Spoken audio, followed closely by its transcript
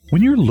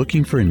When you're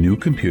looking for a new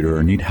computer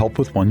or need help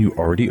with one you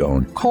already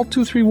own, call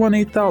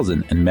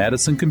 231-8000 and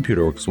Madison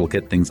Computer Works will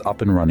get things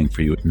up and running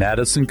for you.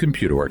 Madison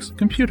Computer Works,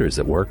 computers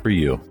that work for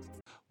you.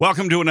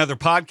 Welcome to another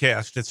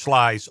podcast at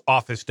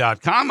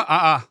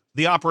slysoffice.com.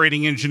 The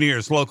operating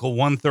engineers, Local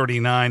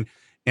 139,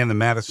 and the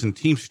Madison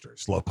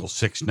Teamsters, Local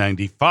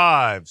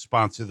 695,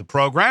 sponsor the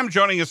program.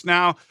 Joining us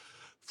now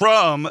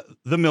from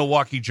the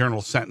Milwaukee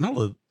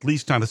Journal-Sentinel, at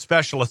least on a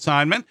special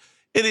assignment,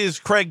 it is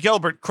Craig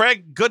Gilbert.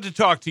 Craig, good to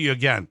talk to you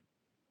again.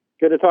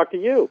 Good to talk to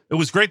you. It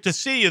was great to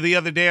see you the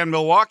other day in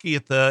Milwaukee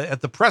at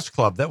the press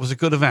club. That was a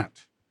good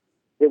event.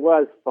 It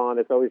was fun.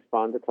 It's always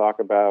fun to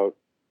talk about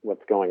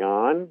what's going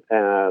on,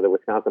 the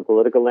Wisconsin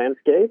political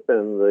landscape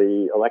and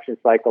the election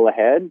cycle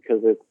ahead,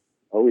 because it's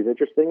always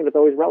interesting and it's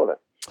always relevant.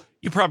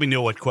 You probably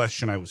knew what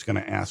question I was going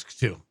to ask,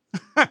 too.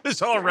 I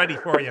was all ready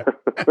for you.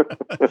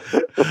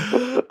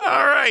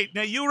 All right.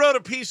 Now, you wrote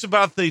a piece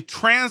about the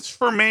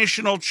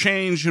transformational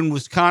change in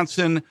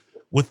Wisconsin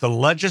with the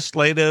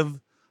legislative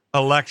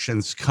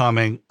elections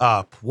coming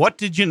up. What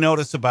did you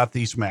notice about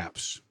these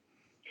maps?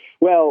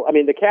 Well, I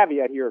mean, the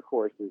caveat here, of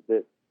course, is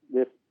that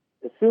this,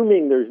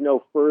 assuming there's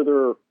no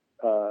further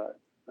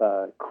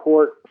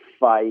court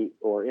fight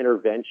or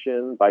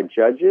intervention by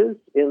judges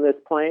in this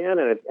plan,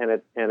 and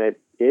it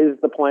is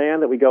the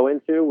plan that we go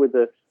into with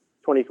the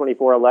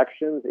 2024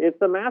 elections,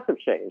 it's a massive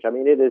change. I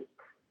mean, it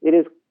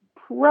is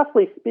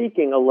roughly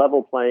speaking a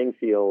level playing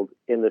field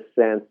in the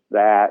sense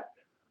that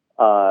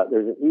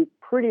there's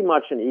pretty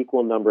much an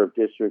equal number of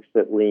districts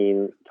that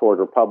lean toward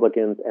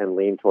Republicans and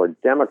lean toward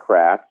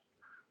Democrats.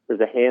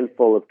 There's a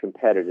handful of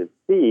competitive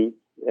seats,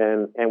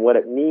 and what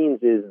it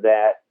means is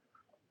that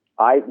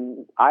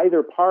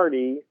either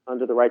party,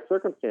 under the right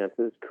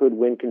circumstances, could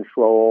win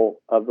control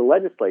of the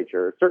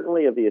legislature,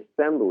 certainly of the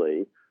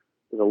assembly.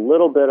 There's a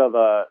little bit of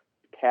a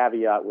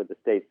caveat with the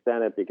state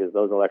senate because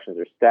those elections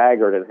are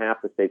staggered and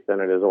half the state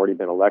senate has already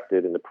been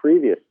elected in the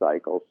previous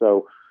cycle.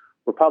 So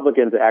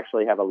Republicans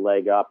actually have a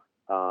leg up,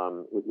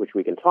 which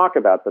we can talk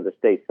about for the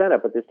state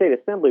senate, but the state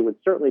assembly would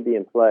certainly be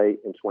in play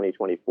in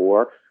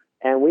 2024.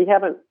 And we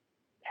haven't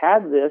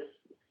had this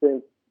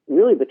since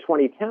really the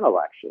 2010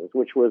 elections,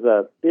 which was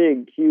a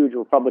big, huge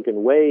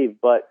Republican wave,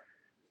 but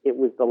it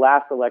was the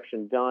last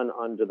election done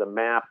under the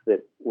map that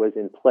was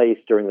in place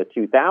during the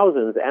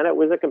 2000s, and it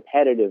was a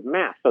competitive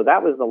map. So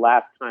that was the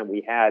last time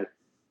we had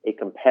a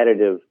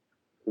competitive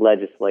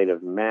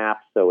legislative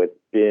map. So it's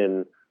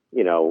been,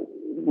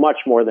 much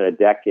more than a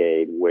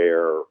decade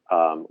where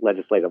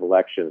legislative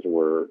elections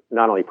were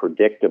not only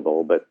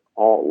predictable, but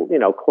all,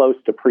 close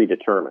to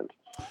predetermined.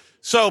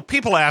 So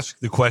people ask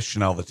the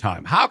question all the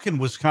time, how can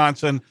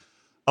Wisconsin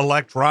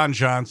elect Ron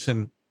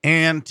Johnson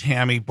and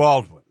Tammy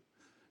Baldwin?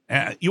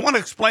 You want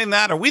to explain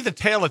that? Are we the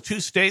tale of two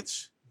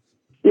states?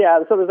 Yeah,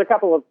 so there's a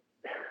couple of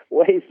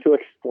ways to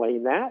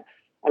explain that.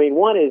 I mean,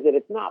 one is that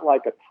it's not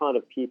like a ton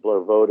of people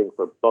are voting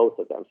for both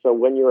of them. So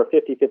when you're a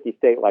 50-50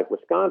 state like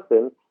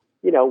Wisconsin,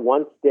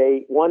 one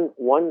state,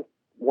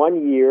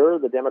 one year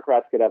the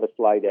Democrats could have a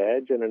slight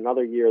edge, and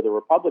another year the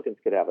Republicans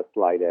could have a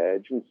slight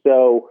edge. And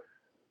so,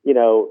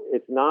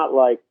 it's not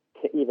like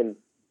even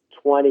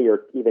 20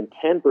 or even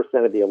 10%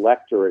 of the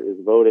electorate is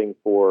voting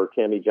for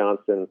Tammy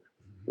Johnson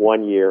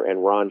one year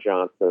and Ron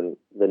Johnson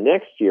the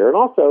next year. And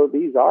also,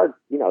 these are,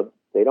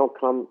 they don't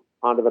come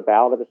onto the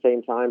ballot at the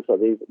same time. So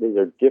these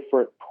are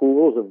different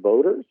pools of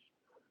voters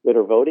that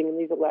are voting in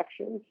these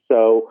elections.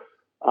 So,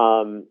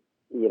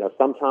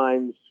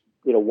 sometimes,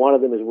 one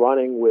of them is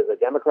running with a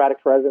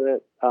Democratic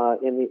president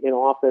in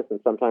office, and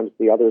sometimes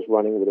the other is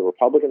running with a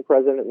Republican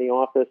president in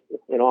office,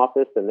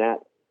 and that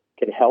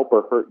can help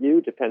or hurt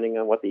you depending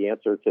on what the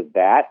answer to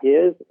that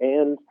is.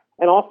 And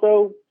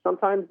also,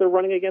 sometimes they're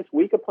running against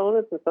weak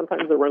opponents, and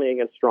sometimes they're running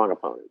against strong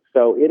opponents.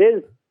 So it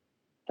is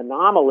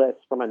anomalous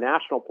from a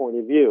national point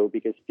of view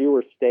because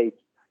fewer states,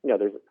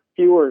 there's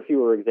fewer and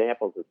fewer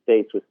examples of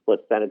states with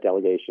split Senate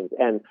delegations.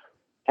 And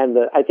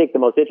I think the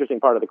most interesting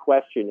part of the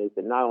question is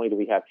that not only do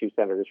we have two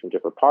senators from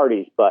different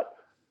parties, but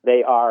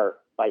they are,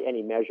 by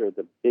any measure,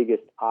 the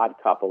biggest odd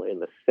couple in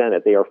the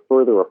Senate. They are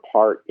further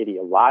apart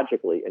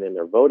ideologically and in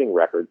their voting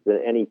records than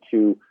any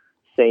two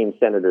same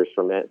senators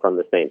from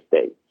the same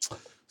state.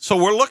 So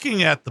we're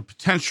looking at the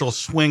potential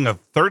swing of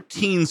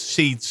 13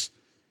 seats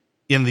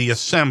in the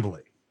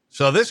assembly.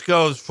 So this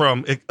goes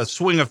from a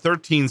swing of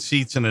 13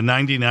 seats in a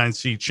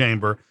 99-seat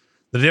chamber,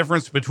 the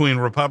difference between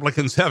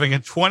Republicans having a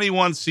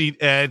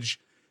 21-seat edge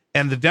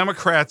and the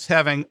Democrats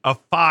having a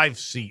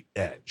 5-seat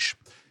edge.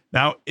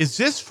 Now, is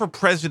this for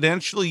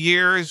presidential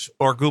years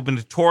or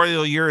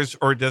gubernatorial years,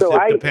 or does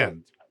it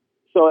depend?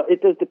 So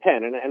it does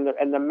depend.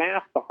 And the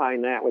math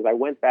behind that was I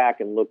went back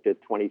and looked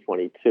at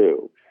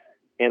 2022.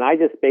 And I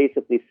just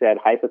basically said,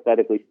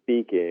 hypothetically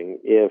speaking,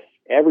 if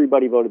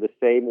everybody voted the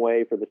same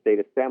way for the state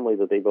assembly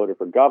that they voted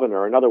for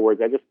governor, in other words,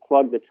 I just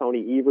plugged the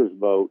Tony Evers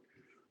vote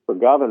for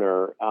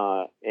governor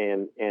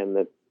and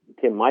the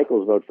Tim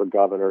Michaels vote for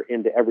governor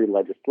into every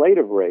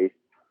legislative race,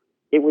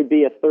 it would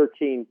be a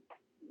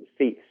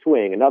 13-seat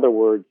swing. In other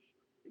words,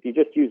 if you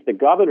just use the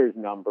governor's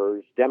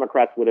numbers,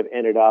 Democrats would have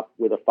ended up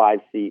with a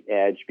 5-seat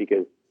edge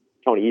because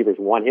Tony Evers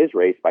won his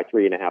race by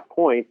 3.5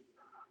 points.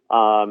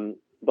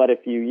 But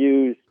if you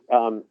use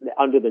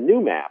under the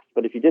new maps,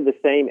 but if you did the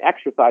same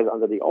exercise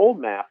under the old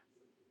maps,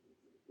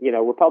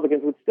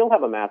 Republicans would still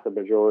have a massive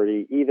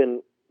majority,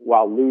 even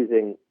while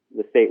losing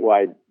the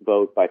statewide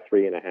vote by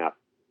 3.5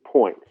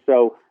 points.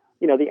 So,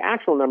 the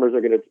actual numbers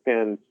are going to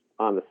depend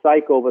on the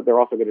cycle, but they're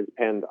also going to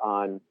depend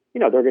on,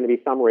 there are going to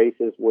be some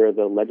races where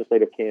the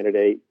legislative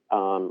candidate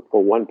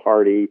for one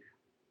party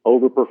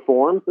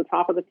overperforms the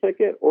top of the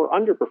ticket or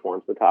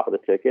underperforms the top of the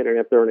ticket. And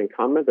if they're an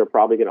incumbent, they're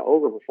probably going to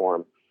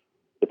overperform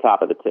the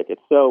top of the ticket.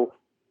 So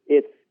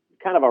it's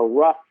kind of a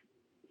rough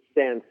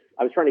sense.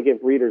 I was trying to give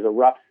readers a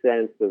rough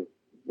sense of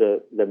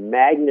the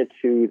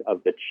magnitude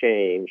of the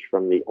change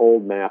from the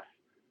old maps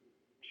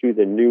to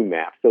the new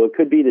map. So it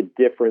could be the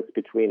difference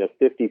between a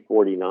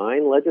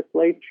 50-49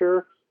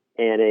 legislature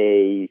and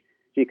a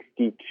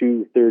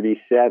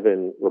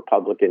 62-37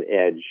 Republican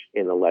edge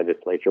in the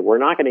legislature. We're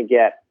not going to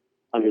get,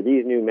 under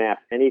these new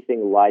maps,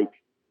 anything like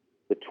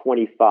the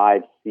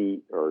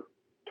 25-seat or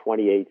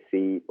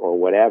 28-seat or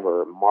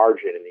whatever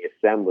margin in the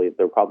assembly that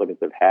the Republicans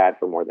have had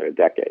for more than a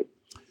decade.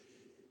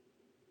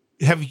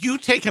 Have you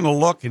taken a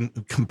look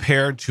and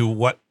compared to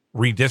what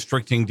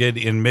redistricting did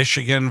in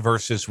Michigan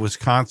versus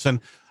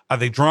Wisconsin? Are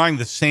they drawing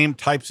the same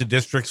types of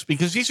districts?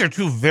 Because these are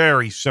two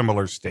very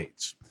similar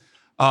states.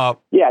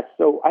 Yes.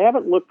 So I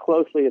haven't looked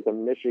closely at the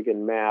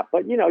Michigan map,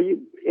 but in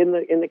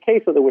the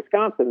case of the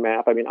Wisconsin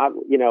map,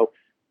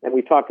 and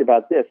we talked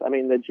about this. I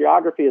mean, the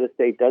geography of the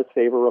state does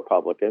favor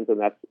Republicans, and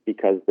that's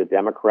because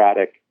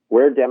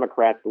where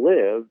Democrats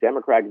live,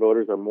 Democratic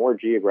voters are more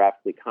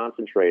geographically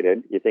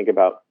concentrated. You think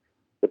about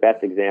the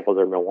best examples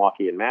are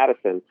Milwaukee and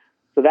Madison.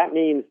 So that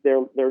means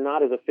they're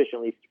not as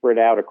efficiently spread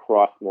out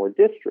across more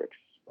districts,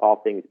 all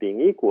things being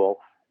equal.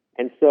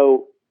 And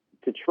so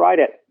to try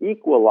to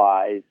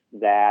equalize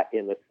that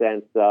in the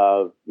sense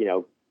of,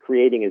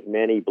 creating as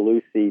many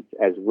blue seats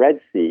as red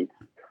seats,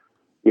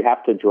 you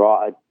have to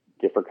draw a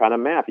different kind of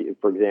map.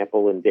 For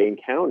example, in Dane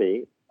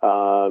County,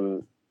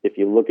 if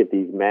you look at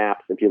these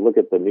maps, if you look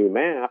at the new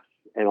maps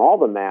and all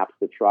the maps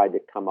that tried to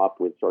come up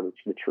with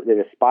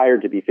that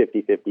aspired to be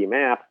 50-50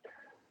 maps,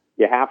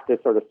 you have to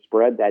sort of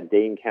spread that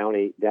Dane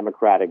County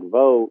Democratic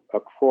vote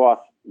across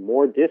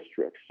more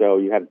districts. So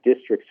you have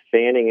districts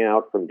fanning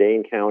out from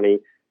Dane County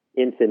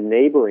into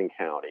neighboring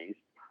counties,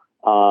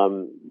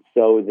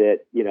 so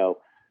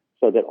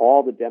that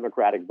all the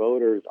Democratic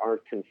voters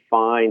aren't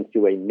confined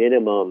to a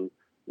minimum,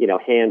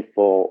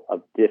 handful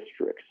of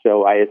districts.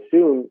 So I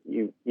assume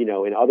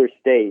in other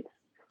states,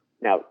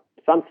 now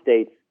some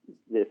states,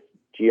 this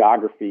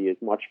geography is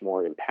much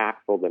more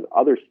impactful than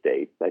other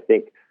states. I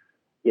think,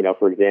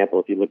 for example,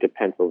 if you look at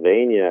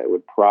Pennsylvania, it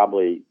would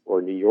probably,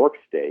 or New York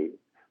State,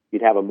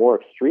 you'd have a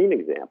more extreme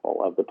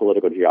example of the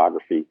political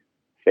geography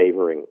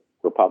favoring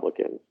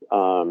Republicans.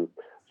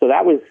 So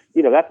that was,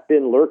 that's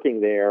been lurking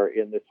there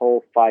in this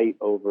whole fight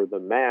over the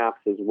maps,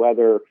 is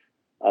whether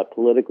a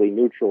politically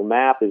neutral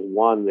map is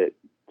one that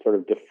sort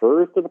of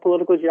defers to the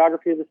political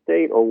geography of the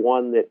state, or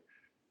one that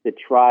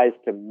tries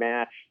to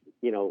match,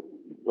 the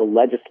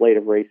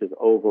legislative races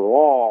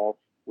overall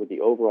with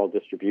the overall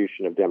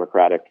distribution of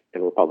Democratic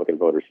and Republican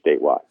voters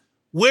statewide.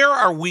 Where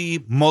are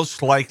we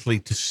most likely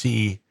to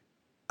see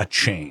a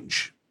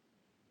change?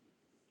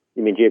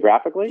 You mean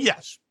geographically?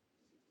 Yes.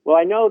 Well,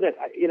 I know that,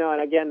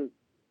 and again,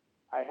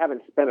 I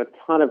haven't spent a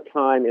ton of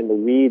time in the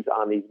weeds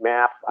on these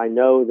maps. I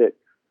know that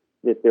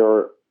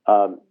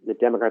the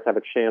Democrats have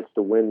a chance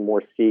to win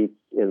more seats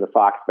in the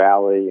Fox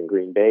Valley and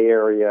Green Bay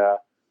area.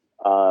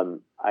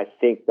 I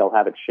think they'll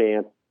have a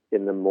chance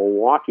in the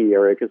Milwaukee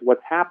area, because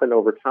what's happened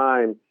over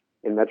time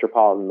in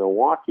metropolitan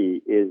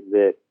Milwaukee is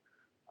that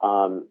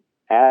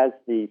as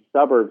the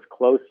suburbs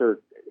closer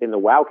in the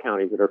WOW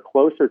counties that are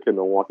closer to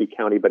Milwaukee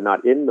County but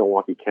not in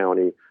Milwaukee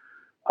County,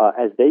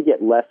 as they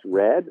get less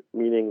red,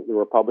 meaning the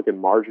Republican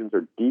margins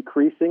are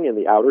decreasing in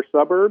the outer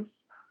suburbs,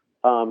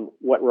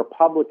 what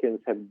Republicans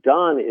have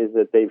done is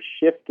that they've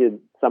shifted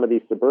some of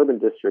these suburban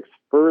districts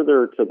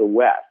further to the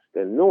west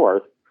and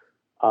north.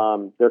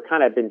 They're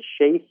kind of been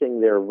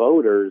chasing their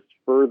voters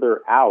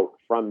further out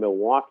from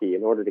Milwaukee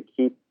in order to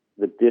keep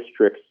the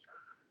districts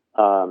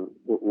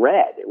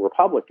red,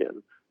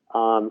 Republican.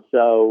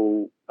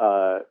 So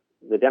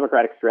the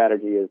Democratic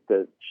strategy is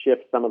to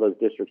shift some of those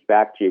districts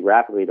back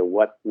geographically to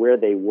where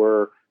they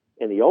were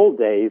in the old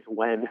days,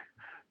 when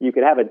you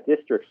could have a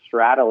district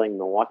straddling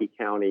Milwaukee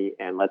County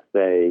and, let's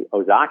say,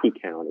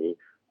 Ozaukee County,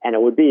 and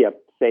it would be a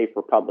safe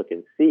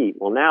Republican seat.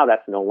 Well, now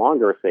that's no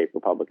longer a safe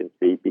Republican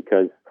seat,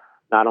 because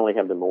not only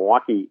have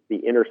the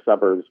inner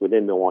suburbs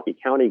within Milwaukee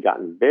County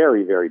gotten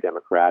very, very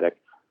Democratic,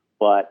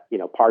 but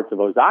parts of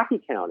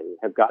Ozaukee County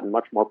have gotten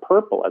much more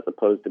purple as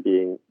opposed to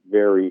being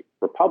very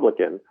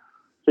Republican.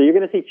 So you're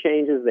going to see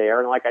changes there,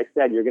 and like I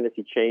said, you're going to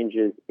see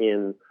changes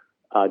in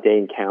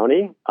Dane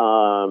County,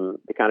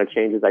 the kind of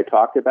changes I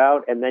talked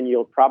about, and then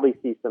you'll probably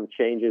see some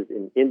changes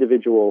in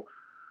individual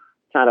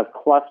kind of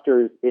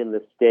clusters in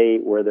the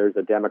state where there's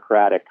a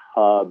Democratic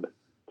hub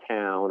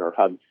town or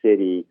hub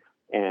city,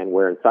 and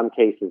where in some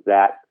cases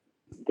that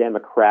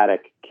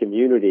Democratic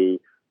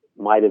community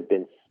might have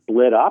been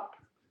split up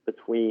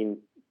between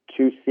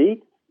two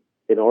seats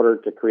in order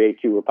to create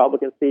two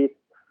Republican seats,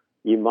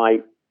 you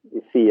might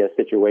see a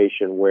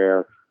situation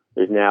where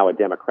there's now a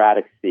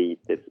Democratic seat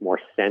that's more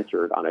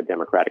centered on a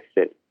Democratic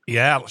city.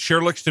 Yeah,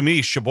 sure looks to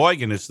me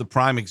Sheboygan is the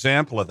prime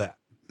example of that.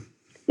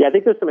 Yeah, I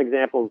think there's some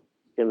examples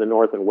in the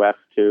North and West,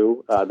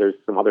 too. There's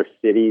some other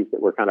cities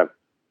that were kind of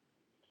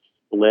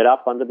split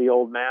up under the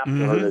old map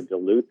in order to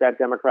dilute that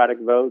Democratic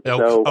vote.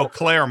 Eau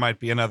Claire might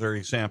be another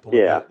example of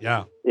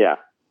that. Yeah.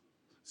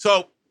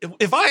 So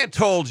if I had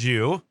told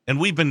you, and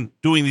we've been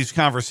doing these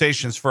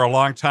conversations for a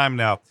long time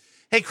now,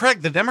 hey,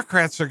 Craig, the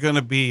Democrats are going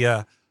to be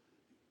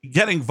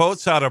getting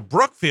votes out of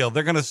Brookfield.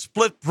 They're going to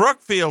split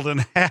Brookfield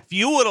in half.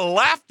 You would have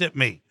laughed at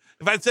me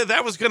if I'd said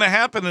that was going to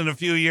happen in a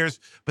few years,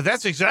 but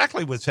that's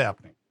exactly what's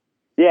happening.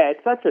 Yeah,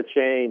 it's such a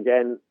change.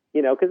 And,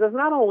 because it's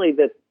not only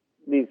that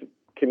these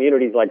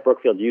communities like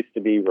Brookfield used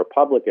to be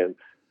Republican,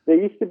 they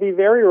used to be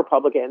very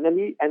Republican,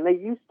 and they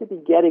used to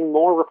be getting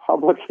more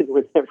Republican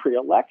with every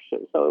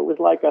election. So it was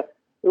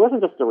it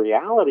wasn't just a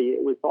reality,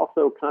 it was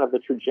also kind of the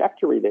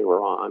trajectory they were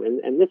on.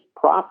 And this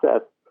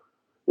process,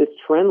 this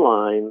trend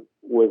line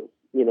was,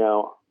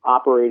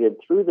 operated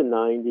through the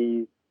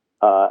 90s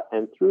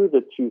and through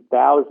the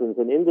 2000s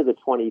and into the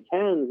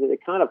 2010s. And it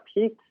kind of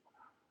peaked,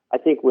 I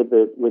think, with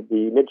the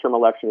midterm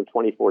election of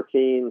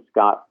 2014,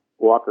 Scott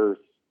Walker's,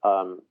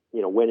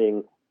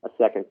 winning a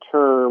second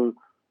term.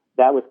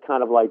 That was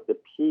kind of like the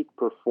peak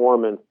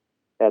performance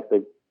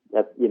in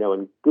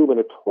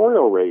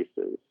gubernatorial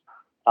races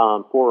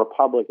for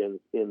Republicans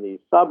in these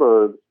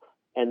suburbs.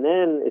 And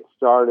then it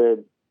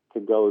started to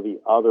go the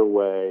other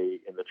way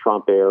in the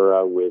Trump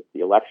era with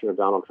the election of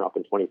Donald Trump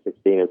in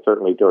 2016, and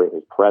certainly during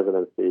his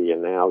presidency,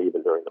 and now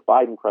even during the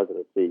Biden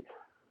presidency.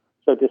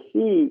 So to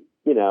see,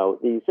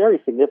 these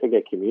very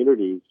significant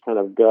communities kind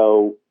of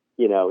go,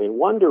 in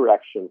one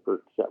direction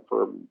for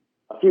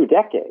a few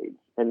decades,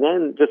 and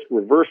then just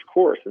reverse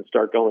course and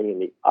start going in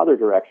the other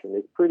direction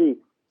is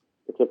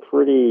it's a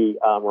pretty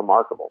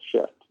remarkable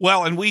shift.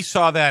 Well, and we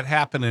saw that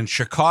happen in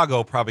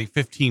Chicago probably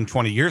 15,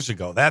 20 years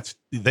ago.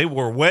 They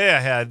were way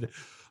ahead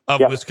of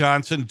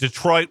Wisconsin.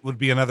 Detroit would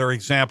be another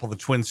example. The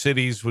Twin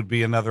Cities would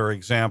be another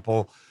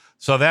example.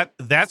 So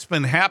that's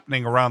been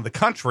happening around the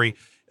country.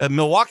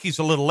 Milwaukee's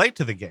a little late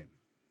to the game.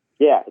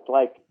 Yeah, it's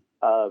like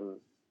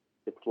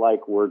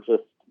we're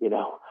just,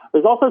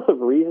 there's all sorts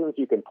of reasons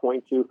you can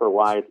point to for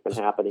why it's been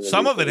happening.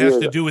 Some of it has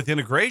to do with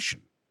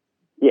integration.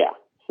 Yeah.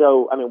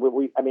 So,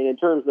 in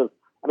terms of,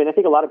 I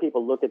think a lot of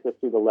people look at this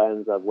through the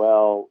lens of,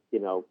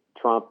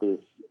 Trump is,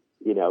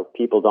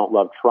 people don't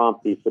love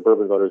Trump. These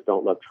suburban voters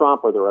don't love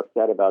Trump, or they're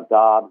upset about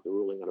Dobbs, the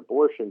ruling on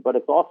abortion. But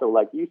it's also,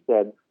 like you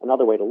said,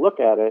 another way to look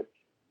at it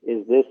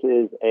is this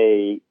is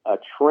a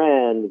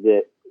trend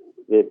that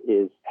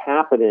is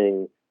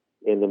happening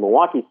in the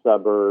Milwaukee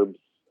suburbs,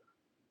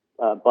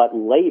 but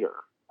later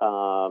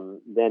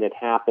than it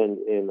happened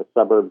in the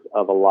suburbs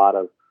of a lot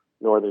of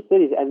northern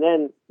cities. And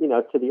then,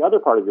 to the other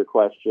part of your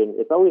question,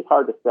 it's always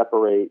hard to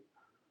separate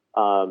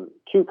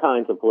two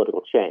kinds of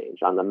political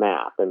change on the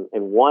map. And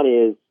one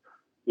is,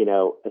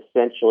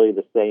 essentially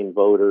the same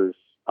voters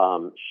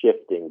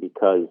shifting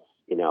because,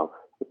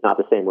 it's not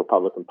the same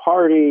Republican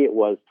Party it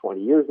was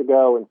 20 years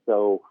ago. And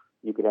so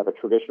you could have a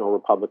traditional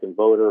Republican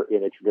voter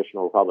in a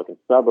traditional Republican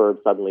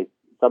suburb suddenly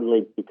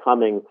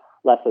becoming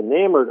less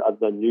enamored of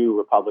the new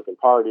Republican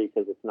Party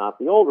because it's not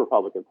the old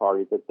Republican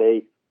Party that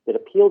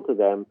appealed to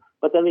them.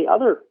 But then the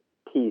other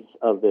piece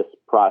of this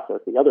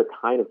process, the other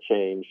kind of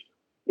change,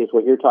 is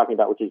what you're talking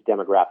about, which is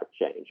demographic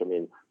change.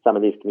 Some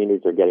of these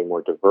communities are getting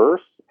more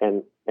diverse,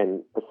 and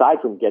aside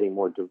from getting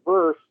more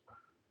diverse,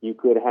 you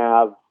could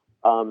have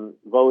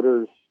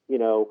voters,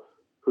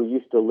 who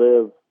used to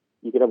live.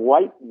 You could have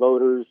white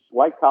voters,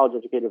 white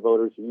college-educated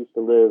voters who used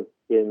to live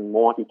in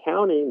Milwaukee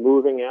County,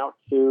 moving out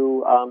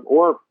to,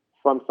 or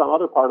from some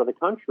other part of the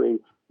country,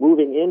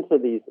 moving into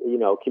these,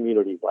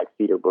 communities like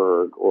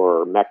Cedarburg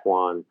or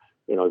Mequon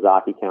in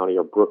Ozaukee County,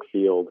 or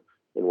Brookfield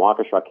in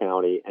Waukesha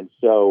County. And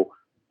so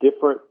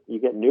you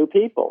get new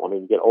people.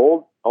 You get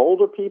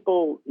older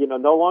people,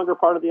 no longer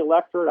part of the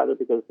electorate, either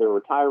because they're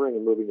retiring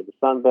and moving to the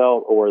Sun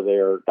Belt or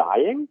they're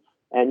dying.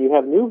 And you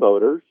have new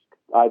voters,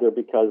 either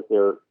because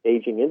they're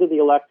aging into the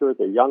electorate,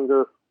 they're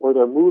younger, or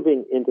they're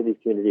moving into these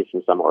communities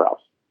from somewhere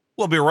else.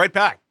 We'll be right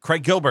back.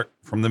 Craig Gilbert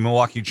from the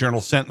Milwaukee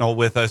Journal-Sentinel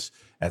with us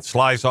at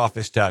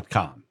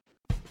slysoffice.com.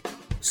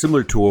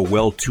 Similar to a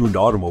well-tuned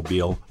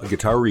automobile, a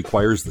guitar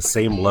requires the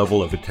same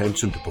level of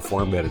attention to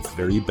perform at its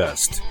very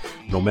best.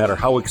 No matter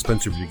how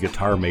expensive your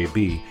guitar may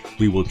be,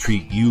 we will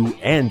treat you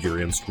and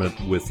your instrument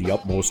with the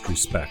utmost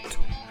respect.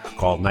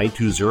 Call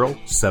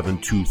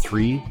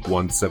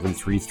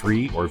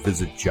 920-723-1733 or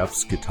visit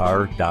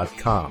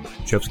jeffsguitar.com.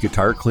 Jeff's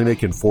Guitar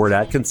Clinic in Fort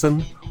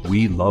Atkinson.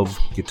 We love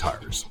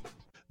guitars.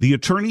 The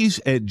attorneys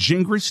at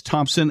Gingras,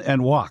 Thompson,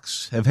 and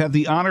Wachs have had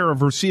the honor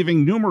of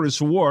receiving numerous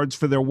awards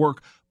for their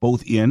work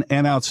both in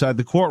and outside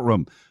the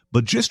courtroom.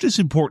 But just as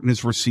important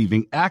as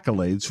receiving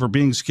accolades for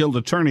being skilled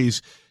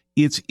attorneys,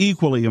 it's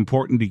equally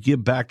important to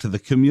give back to the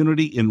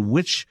community in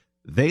which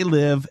they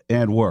live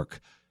and work.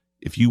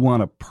 If you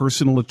want a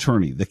personal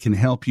attorney that can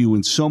help you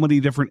in so many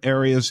different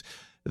areas,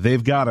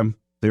 they've got them.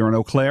 They're in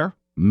Eau Claire,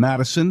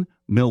 Madison,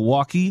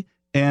 Milwaukee,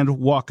 and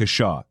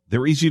Waukesha.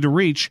 They're easy to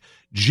reach,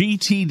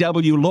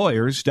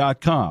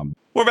 gtwlawyers.com.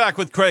 We're back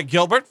with Craig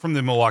Gilbert from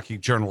the Milwaukee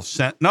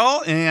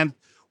Journal-Sentinel, and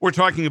we're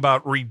talking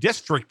about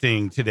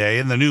redistricting today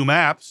and the new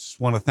maps.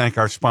 Want to thank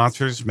our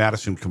sponsors,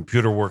 Madison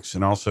Computer Works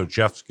and also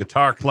Jeff's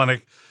Guitar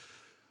Clinic.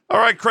 All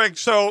right, Craig,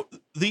 so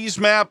these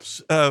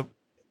maps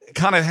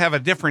kind of have a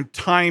different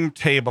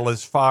timetable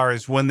as far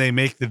as when they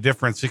make the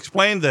difference.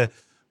 Explain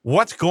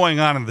what's going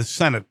on in the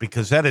Senate,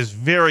 because that is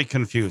very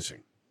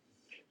confusing.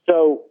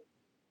 So,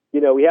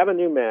 we have a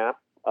new map.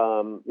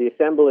 The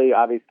Assembly,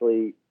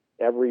 obviously,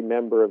 every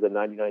member of the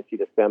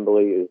 99-seat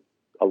Assembly is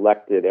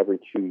elected every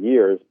 2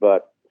 years,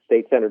 but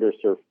state senators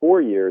serve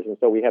 4 years. And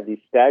so we have these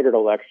staggered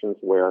elections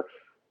where,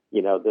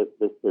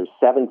 there's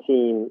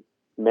 17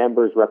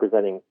 members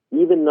representing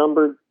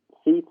even-numbered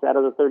seats out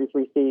of the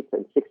 33 seats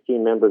and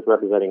 16 members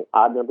representing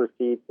odd-numbered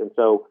seats. And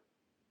so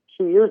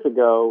 2 years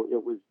ago,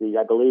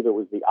 I believe it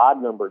was the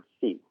odd-numbered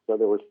seats. So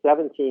there were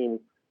 17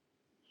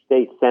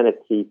 state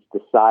Senate seats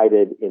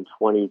decided in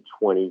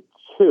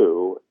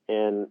 2022.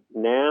 And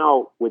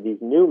now with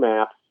these new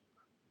maps,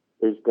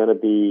 there's going to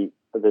be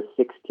the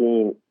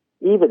 16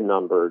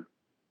 even-numbered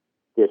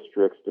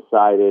districts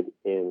decided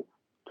in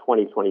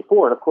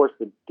 2024. And of course,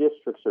 the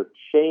districts are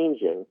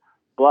changing,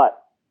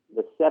 but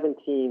the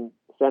 17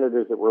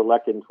 senators that were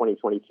elected in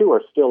 2022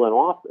 are still in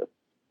office,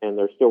 and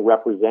they're still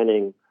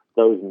representing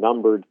those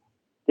numbered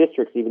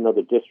districts, even though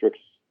the districts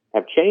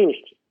have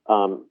changed.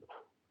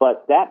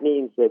 But that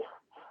means that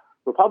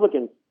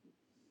Republicans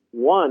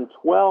won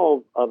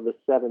 12 of the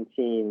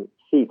 17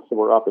 seats that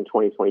were up in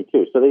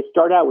 2022. So they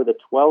start out with a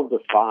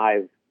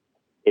 12-5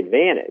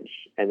 advantage,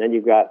 and then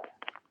you've got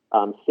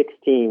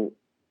 16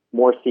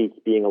 more seats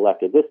being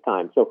elected this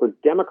time. So for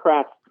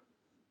Democrats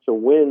to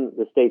win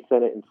the state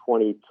Senate in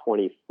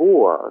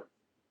 2024,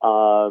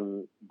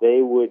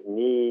 they would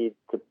need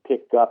to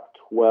pick up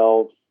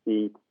 12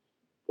 seats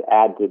to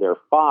add to their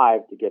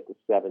 5 to get to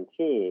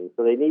 17.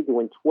 So they need to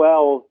win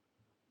 12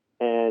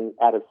 and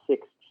out of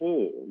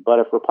 16. But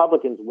if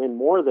Republicans win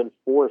more than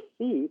 4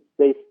 seats,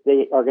 they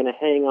are going to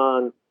hang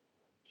on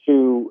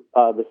to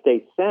the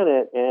state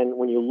Senate. And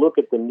when you look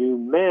at the new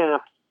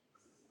maps,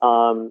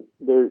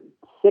 there's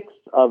 6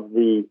 of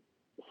the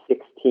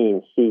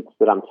 16 seats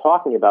that I'm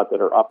talking about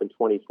that are up in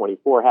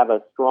 2024 have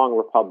a strong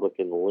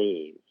Republican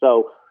lean.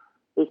 So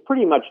there's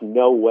pretty much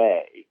no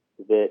way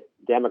that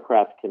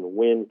Democrats can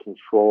win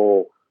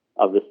control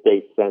of the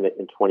state Senate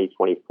in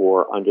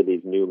 2024 under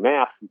these new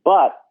maps,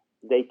 but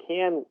they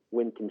can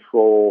win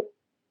control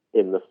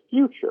in the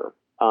future,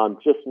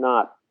 just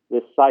not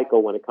this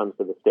cycle when it comes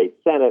to the state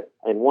Senate.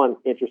 And one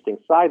interesting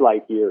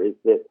sidelight here is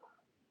that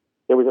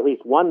there was at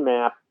least one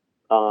map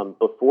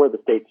before the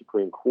state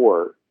Supreme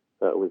Court.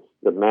 It was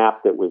the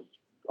map that was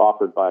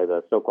offered by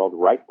the so-called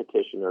right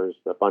petitioners,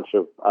 a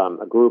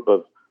group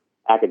of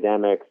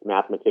academics,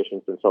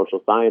 mathematicians, and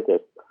social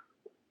scientists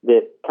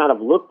that kind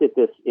of looked at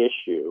this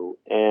issue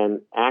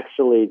and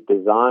actually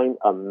designed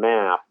a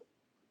map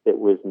that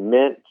was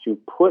meant to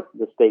put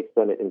the state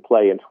Senate in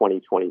play in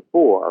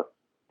 2024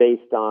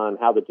 based on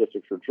how the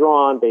districts were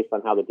drawn, based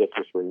on how the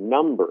districts were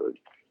numbered.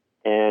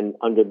 And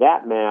under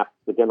that map,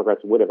 the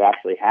Democrats would have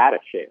actually had a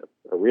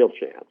real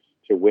chance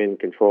to win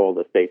control of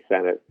the state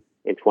Senate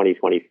in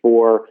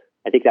 2024.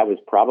 I think that was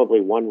probably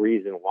one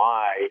reason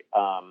why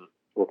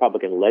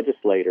Republican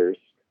legislators,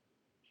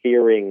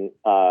 fearing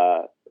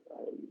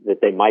that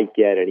they might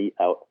get,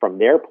 from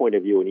their point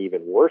of view, an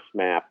even worse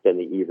map than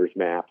the Evers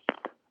maps,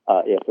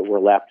 if it were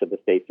left to the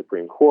state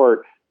Supreme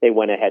Court, they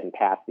went ahead and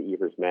passed the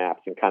Evers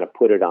maps and kind of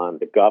put it on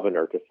the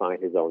governor to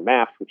sign his own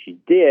maps, which he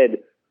did,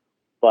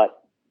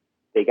 but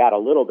they got a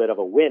little bit of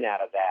a win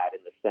out of that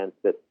in the sense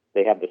that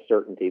they have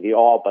the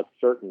all but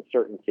certain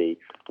certainty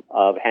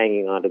of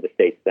hanging on to the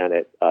state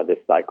Senate this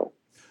cycle.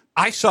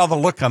 I saw the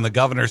look on the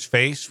governor's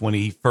face when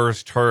he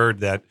first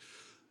heard that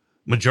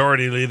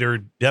Majority Leader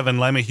Devin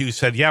LeMahieu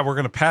said, yeah, we're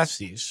going to pass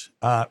these.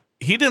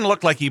 He didn't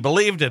look like he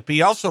believed it, but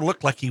he also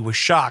looked like he was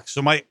shocked.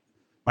 So my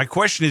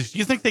question is, do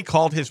you think they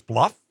called his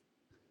bluff?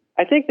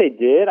 I think they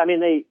did. I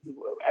mean,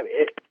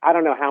 I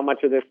don't know how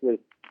much of the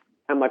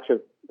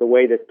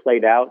way this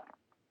played out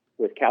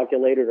was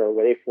calculated or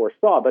what they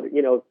foresaw, but,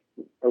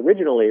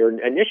 originally or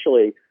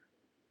initially,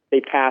 they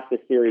passed a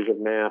series of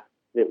maps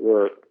that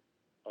were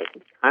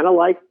kind of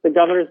like the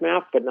governor's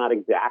maps, but not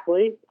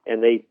exactly.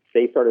 And they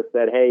sort of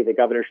said, hey, the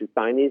governor should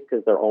sign these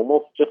because they're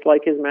almost just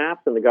like his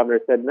maps. And the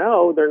governor said,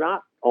 no, they're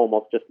not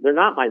they're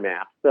not my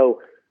maps.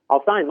 So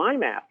I'll sign my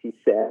maps, he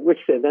said, which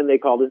then they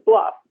called his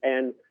bluff.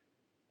 And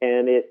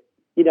it,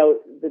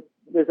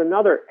 there's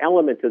another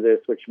element to this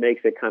which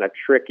makes it kind of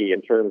tricky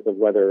in terms of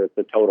whether it's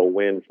a total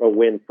win for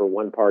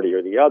one party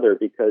or the other,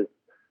 because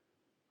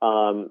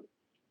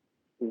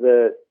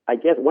I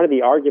guess one of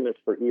the arguments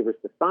for Evers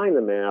to sign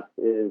the maps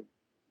is,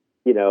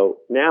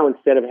 now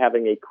instead of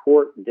having a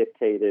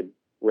court-dictated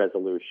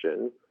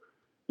resolution,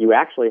 you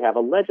actually have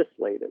a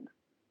legislated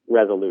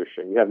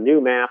resolution. You have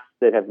new maps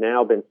that have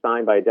now been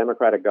signed by a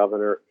Democratic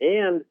governor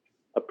and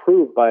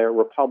approved by a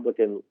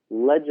Republican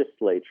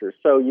legislature.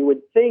 So you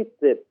would think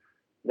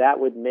that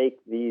would make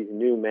these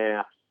new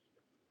maps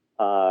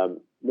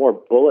more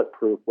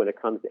bulletproof when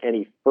it comes to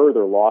any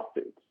further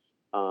lawsuits.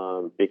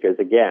 Because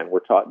again,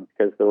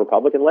 because the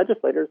Republican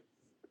legislators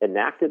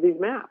enacted these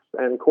maps,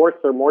 and courts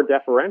are more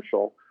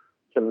deferential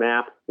to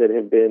maps that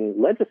have been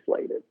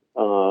legislated.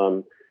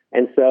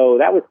 And so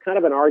that was kind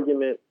of an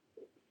argument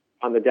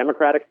on the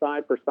Democratic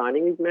side for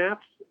signing these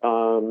maps.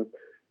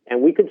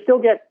 And we could still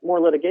get more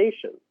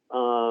litigation.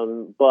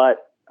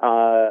 But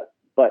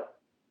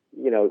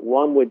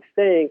one would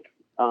think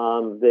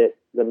that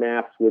the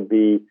maps would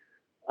be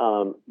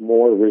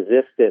more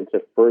resistant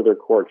to further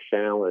court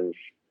challenge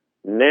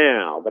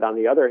now. But on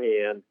the other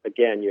hand,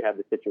 again, you have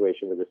the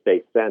situation with the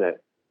state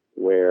Senate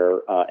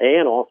where,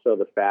 and also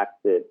the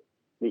fact that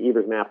the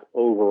Evers maps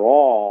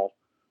overall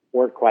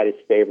weren't quite as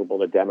favorable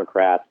to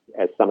Democrats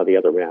as some of the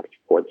other maps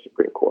before the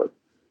Supreme Court.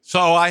 So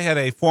I had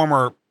a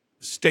former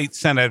state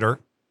senator,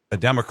 a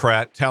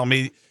Democrat, tell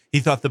me he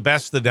thought the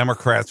best the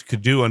Democrats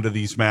could do under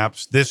these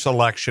maps this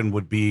election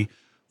would be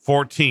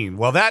 14.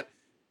 Well, that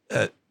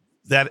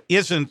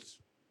isn't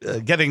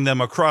getting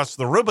them across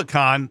the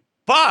Rubicon,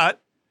 but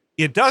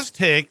it does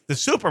take the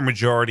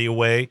supermajority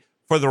away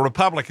for the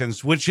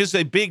Republicans, which is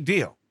a big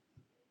deal.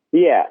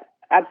 Yeah,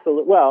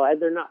 absolutely. Well,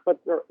 and they're not,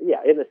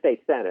 in the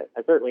state Senate,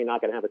 they're certainly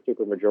not going to have a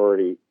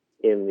supermajority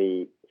in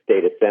the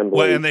state assembly.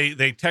 Well, and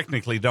they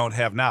technically don't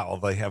have now.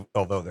 They have,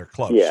 although they're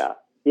close. Yeah.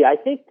 I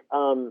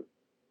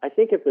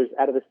think if there's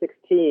out of the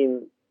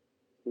 16,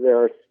 there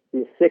are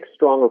these 6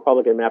 strong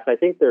Republican maps. I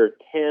think there are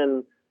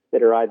 10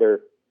 that are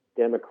either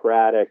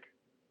Democratic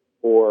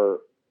or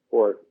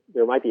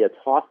there might be a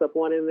toss-up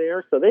one in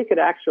there. So they could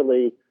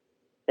actually,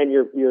 and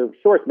your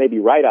source may be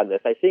right on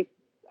this. I think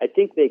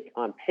they,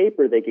 on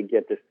paper, they could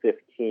get to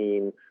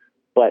 15,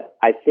 but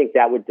I think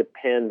that would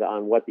depend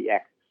on what the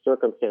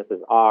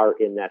circumstances are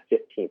in that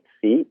 15th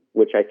seat,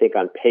 which I think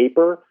on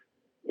paper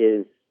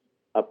is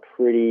a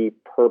pretty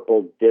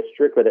purple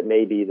district, but it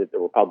may be that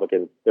there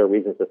are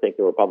reasons to think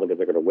the Republicans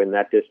are going to win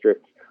that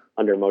district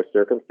under most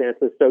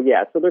circumstances. So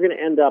so they're going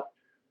to end up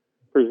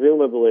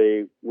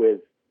presumably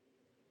with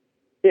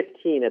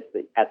 15 at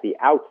the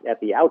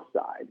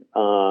outside,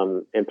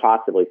 and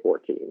possibly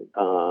 14.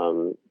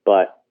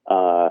 But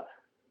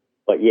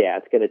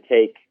it's going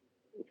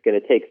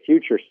to take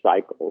future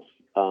cycles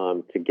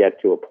to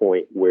get to a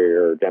point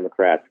where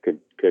Democrats could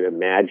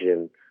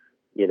imagine,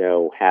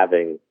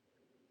 having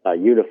a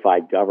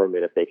unified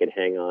government if they can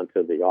hang on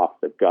to the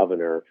office of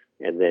governor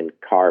and then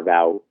carve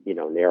out,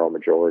 narrow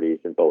majorities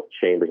in both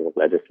chambers of the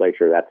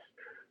legislature. That's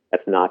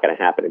not going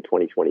to happen in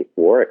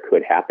 2024. It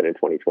could happen in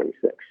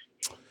 2026.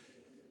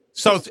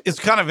 So it's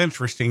kind of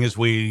interesting as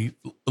we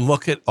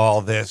look at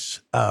all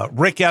this.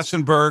 Rick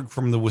Essenberg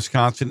from the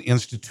Wisconsin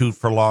Institute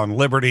for Law and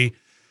Liberty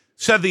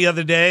said the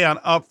other day on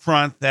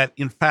Upfront that,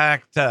 in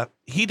fact,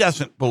 he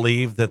doesn't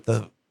believe that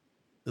the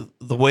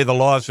way the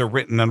laws are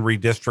written on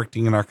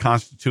redistricting in our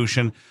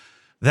Constitution,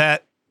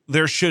 that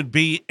there should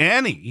be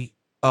any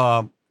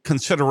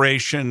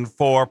consideration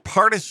for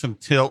partisan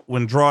tilt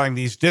when drawing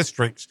these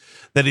districts,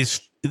 that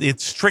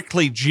it's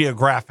strictly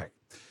geographic.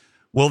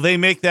 Will they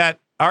make that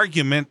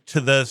argument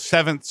to the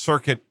Seventh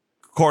Circuit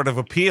Court of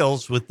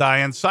Appeals with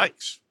Dianne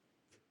Sykes?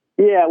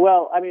 Yeah,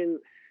 well, I mean,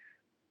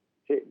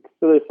 so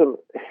there's some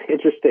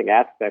interesting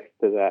aspects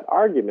to that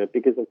argument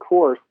because, of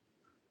course,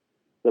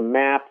 the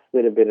maps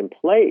that have been in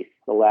place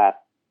the last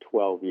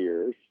 12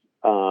 years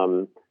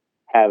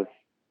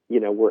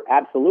were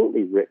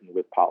absolutely written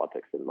with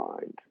politics in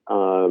mind.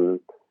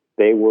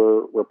 They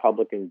were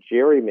Republican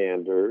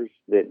gerrymanders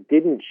that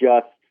didn't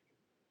just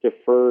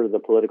defer the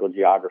political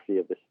geography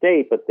of the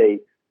state, but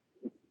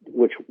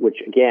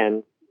which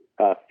again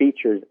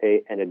features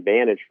an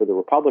advantage for the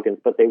Republicans,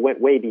 but they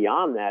went way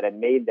beyond that and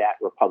made that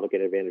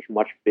Republican advantage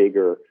much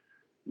bigger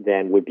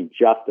than would be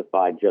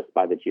justified just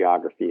by the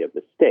geography of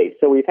the state.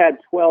 So we've had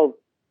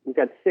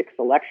 6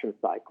 election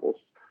cycles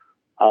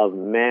of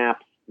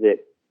maps that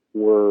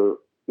were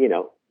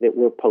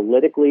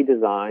politically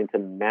designed to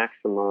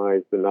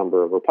maximize the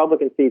number of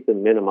Republican seats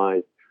and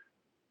minimize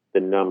the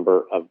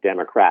number of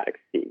Democratic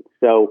seats.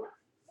 So,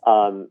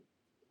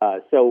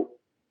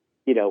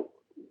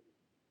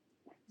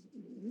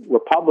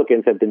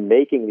 Republicans have been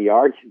making the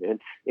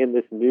argument in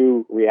this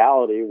new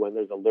reality when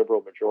there's a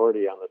liberal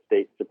majority on the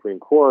state Supreme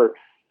Court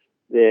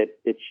that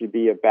it should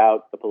be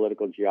about the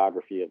political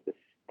geography of the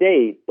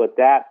state, but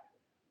that's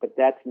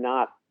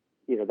not,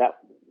 that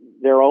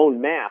their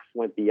own maps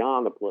went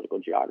beyond the political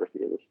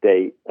geography of the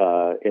state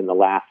in the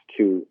last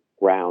 2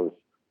 rounds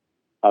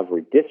of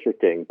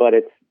redistricting. But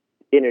it's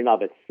in and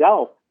of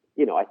itself,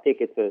 I think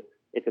it's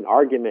an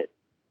argument,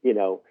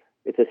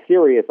 it's a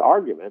serious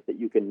argument that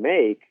you can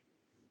make,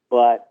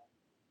 but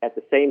at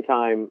the same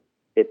time,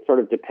 it sort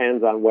of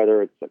depends on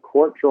whether it's a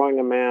court drawing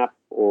a map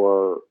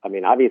or,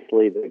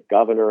 obviously the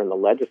governor and the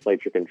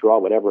legislature can draw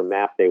whatever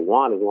map they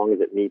want as long as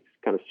it meets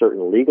kind of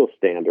certain legal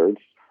standards.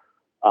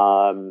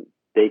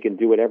 They can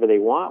do whatever they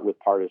want with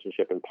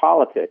partisanship in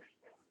politics.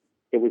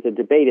 It was a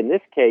debate in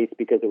this case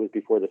because it was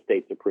before the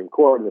state Supreme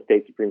Court, and the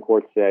state Supreme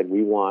Court said,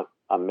 we want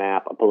a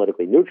map, a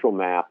politically neutral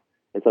map.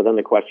 And so then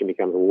the question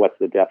becomes, well, what's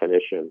the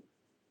definition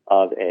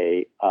of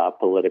a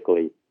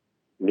politically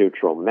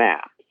neutral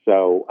map?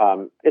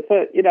 So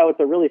it's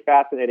a really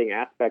fascinating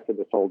aspect of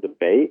this whole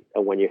debate.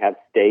 When you have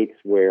states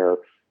where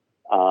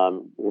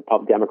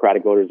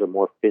Democratic voters are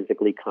more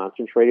physically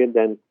concentrated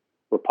than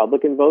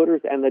Republican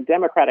voters, and the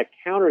Democratic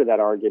counter to that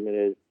argument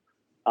is,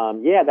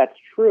 yeah, that's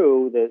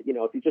true. That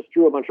if you just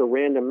drew a bunch of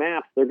random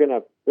maps, they're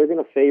gonna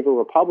favor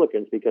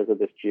Republicans because of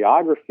this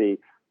geography.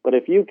 But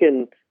if you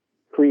can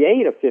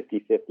create a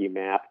 50-50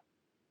 map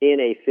in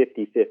a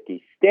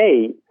 50-50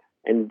 state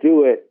and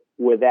do it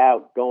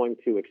without going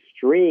to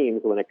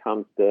extremes when it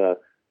comes to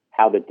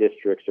how the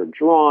districts are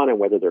drawn and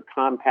whether they're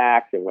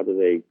compact and whether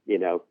they,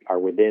 are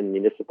within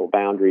municipal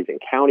boundaries and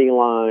county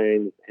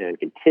lines and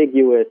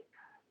contiguous,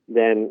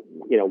 then,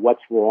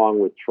 what's wrong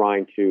with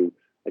trying to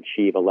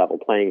achieve a level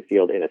playing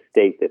field in a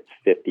state that's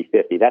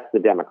 50-50? That's the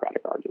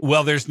Democratic argument.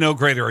 Well, there's no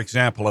greater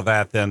example of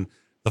that than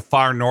the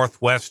far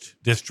northwest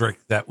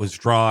district that was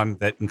drawn,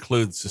 that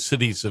includes the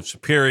cities of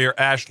Superior,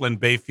 Ashland,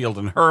 Bayfield,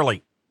 and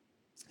Hurley.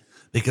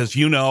 Because,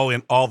 in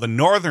all the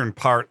northern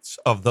parts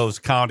of those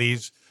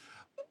counties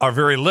are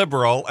very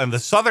liberal, and the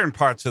southern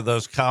parts of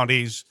those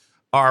counties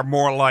are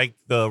more like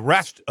the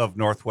rest of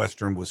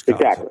northwestern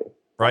Wisconsin. Exactly.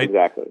 Right?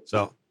 Exactly.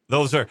 So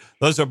those are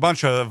a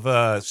bunch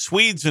of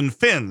Swedes and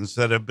Finns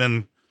that have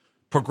been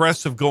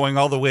progressive going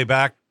all the way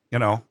back,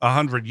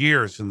 100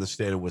 years in the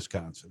state of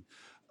Wisconsin.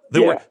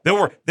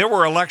 There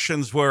were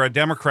elections where a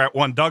Democrat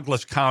won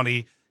Douglas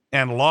County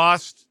and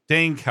lost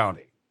Dane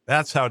County.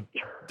 That's how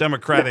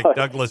Democratic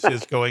Douglas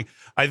is going.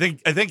 I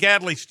think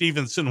Adlai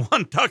Stevenson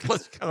won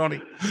Douglas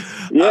County.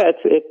 Yeah,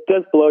 it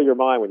does blow your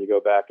mind when you go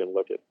back and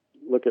look at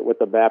what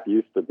the map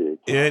used to be.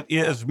 It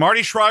is.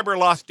 Marty Schreiber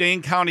lost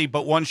Dane County,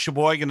 but won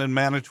Sheboygan and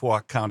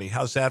Manitowoc County.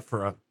 How's that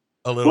for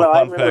a little fun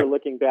fact? I remember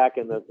looking back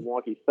in the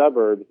wonky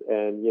suburbs,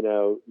 and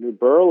New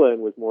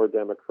Berlin was more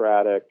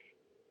Democratic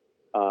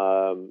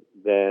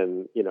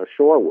than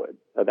Shorewood,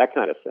 that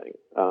kind of thing.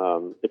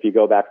 If you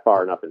go back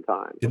far enough in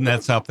time, isn't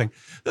that something?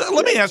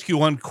 Let me ask you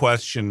one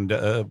question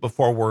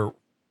before we're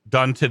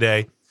done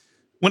today.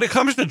 When it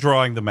comes to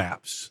drawing the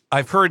maps,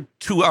 I've heard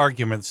two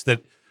arguments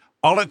that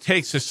all it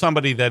takes is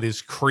somebody that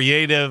is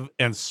creative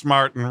and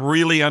smart and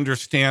really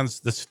understands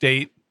the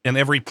state and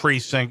every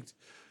precinct,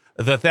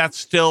 that's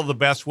still the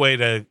best way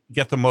to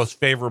get the most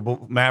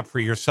favorable map for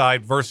your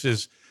side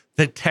versus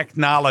the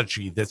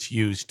technology that's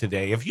used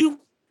today. Have you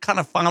kind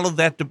of followed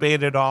that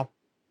debate at all?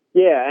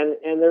 Yeah, and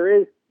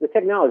the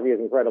technology is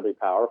incredibly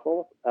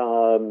powerful.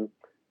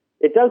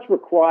 It does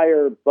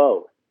require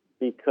both,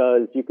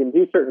 because you can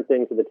do certain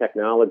things with the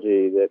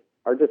technology that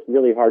are just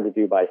really hard to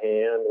do by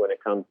hand when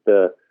it comes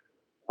to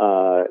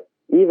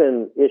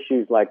even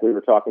issues like we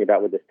were talking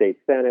about with the state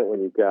Senate, when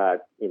you've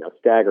got,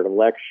 staggered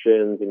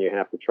elections and you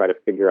have to try to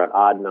figure out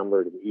odd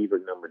numbered and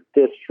even numbered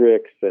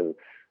districts and,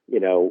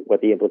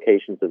 what the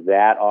implications of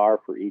that are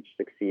for each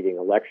succeeding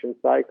election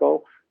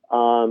cycle.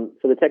 So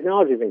the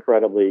technology is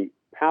incredibly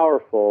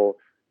powerful.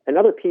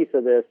 Another piece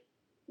of this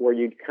where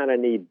you kind of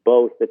need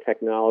both the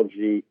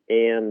technology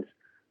and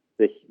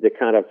the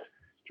kind of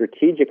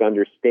strategic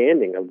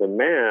understanding of the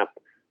map,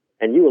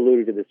 and you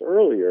alluded to this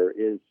earlier,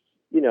 is,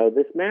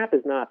 this map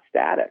is not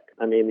static.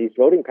 I mean, these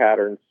voting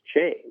patterns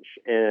change,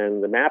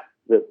 and the map,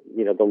 the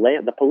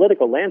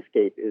political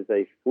landscape is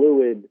a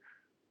fluid,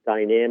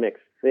 dynamic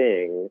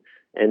thing.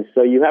 And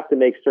so you have to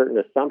make certain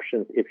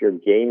assumptions if you're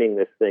gaming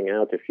this thing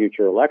out to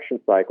future election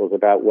cycles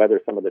about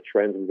whether some of the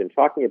trends we've been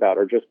talking about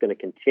are just going to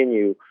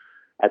continue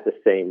at the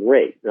same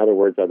rate. In other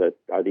words,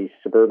 are these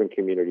suburban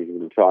communities we've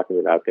been talking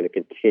about going to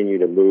continue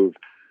to move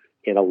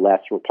in a less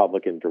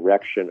Republican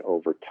direction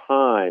over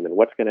time? And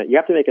you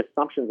have to make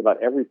assumptions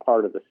about every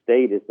part of the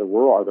state. Are the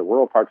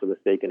rural parts of the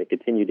state going to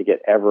continue to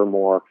get ever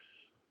more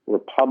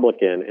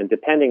Republican? And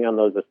depending on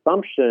those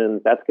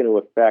assumptions, that's going to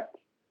affect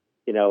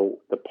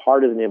the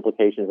partisan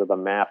implications of the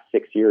map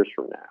 6 years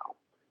from now.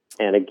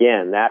 And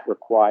again, that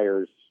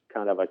requires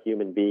kind of a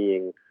human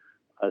being,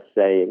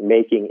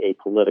 making a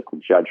political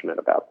judgment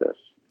about this.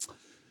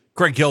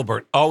 Greg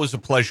Gilbert, always a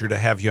pleasure to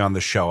have you on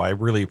the show. I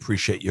really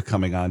appreciate you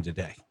coming on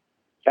today.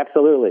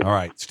 Absolutely. All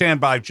right. Stand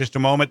by just a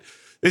moment.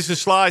 This is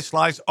Sly,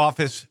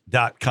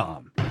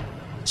 slysoffice.com.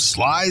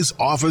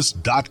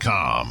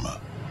 slysoffice.com.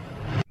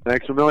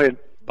 Thanks a million.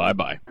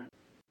 Bye-bye.